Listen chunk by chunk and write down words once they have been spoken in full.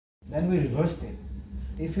Then we reversed it.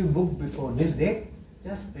 If you book before this date,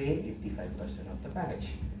 just pay 85% of the package.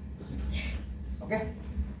 Okay?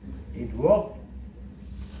 It worked.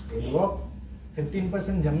 It worked.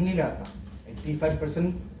 15% जम नहीं रहा था.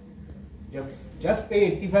 85% जब just pay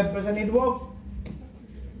 85% it worked.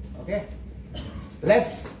 Okay?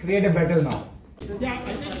 Let's create a battle now.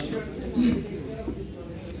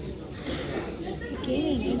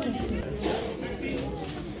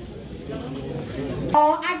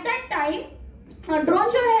 At that time, drone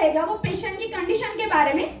जो रहेगा वो patient की condition के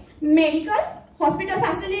बारे में medical, hospital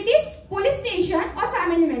facilities, police station और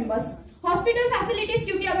फैमिली मेंबर्स. हॉस्पिटल फैसिलिटीज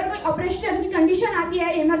क्योंकि अगर कोई ऑपरेशन की कंडीशन आती है,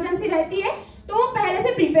 इमरजेंसी रहती है तो वो पहले से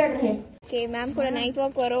प्रिपेयर्ड रहे. ओके मैम पूरा नाइट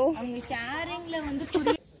वॉक करो.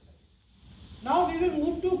 Now we will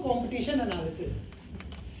move to competition analysis.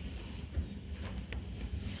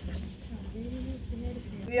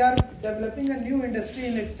 We are developing a new industry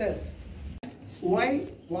in itself. Why,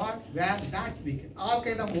 what, where, that we can, all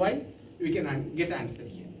kind of why we can get answer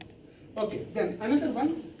here. Okay, then another one.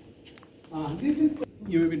 This is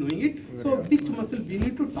you will be knowing it. So which muscle we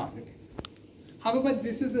need to target it. However,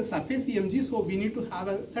 this is the surface EMG, so we need to have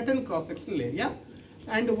a certain cross-sectional area.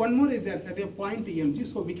 And one more is that at a point EMG,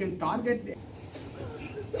 so we can target the.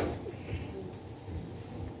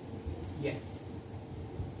 Yes.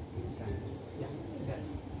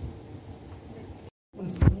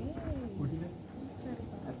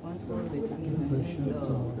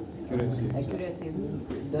 Accuracy.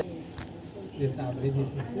 This average is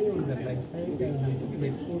the same on the right side, and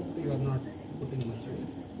midfoot you are not putting much.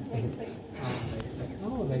 Right side. No,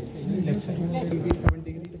 right side. Left side will be 7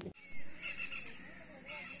 degree.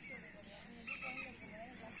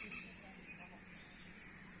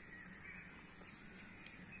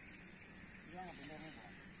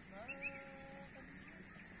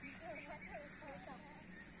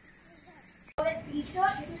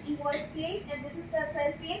 Feature, this is evolved page and this is the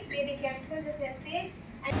cell page where they capture the cell page.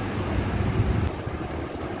 And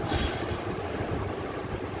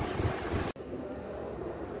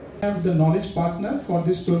have the knowledge partner for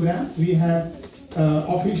this program. We have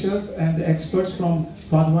officials and the experts from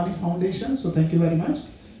Vadwani Foundation, so thank you very much.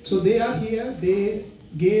 So they are here, they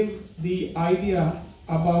gave the idea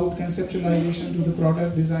about conceptualization to the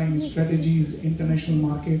product design, strategies, international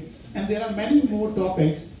market, and there are many more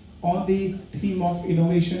topics on the theme of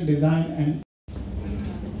innovation, design and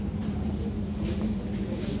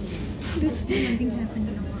this nothing happened.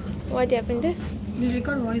 what happened? We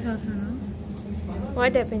record voice also, no?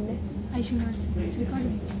 What happened? I should not record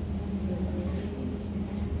it.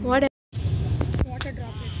 What? Water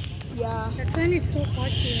droplets. Yeah. That's why it's so hot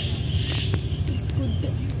here. It's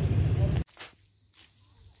good.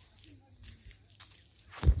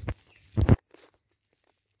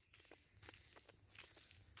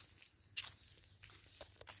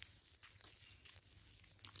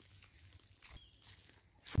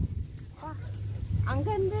 அங்க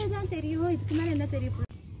இருந்து தான் தெரியும், இதுக்கு மேல என்ன தெரியும்?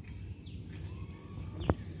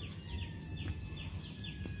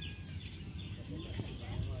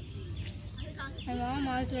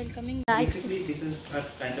 Basically, this is a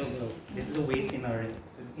kind of this is a waste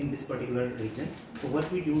in this particular region. So what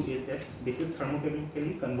we do is that this is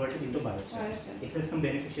thermochemically converted into biochar. It has some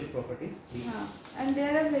beneficial properties. And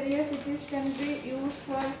there are various. It can be used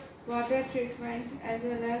for water treatment as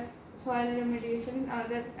well as soil remediation and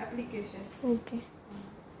other applications. Okay.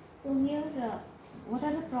 So here, what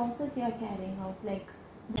are the process you are carrying out? Like,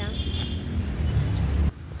 Yeah.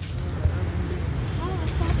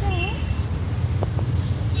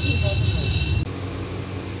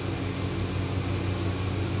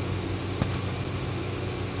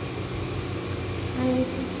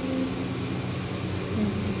 IITG.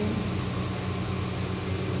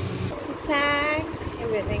 Packed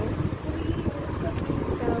everything.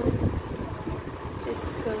 So,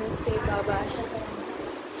 just gonna say bye bye.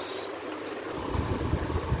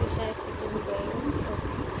 Tisha is getting going.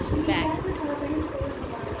 It's back.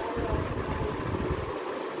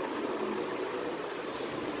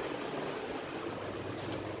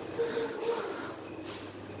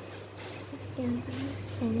 This campus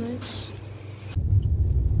so much.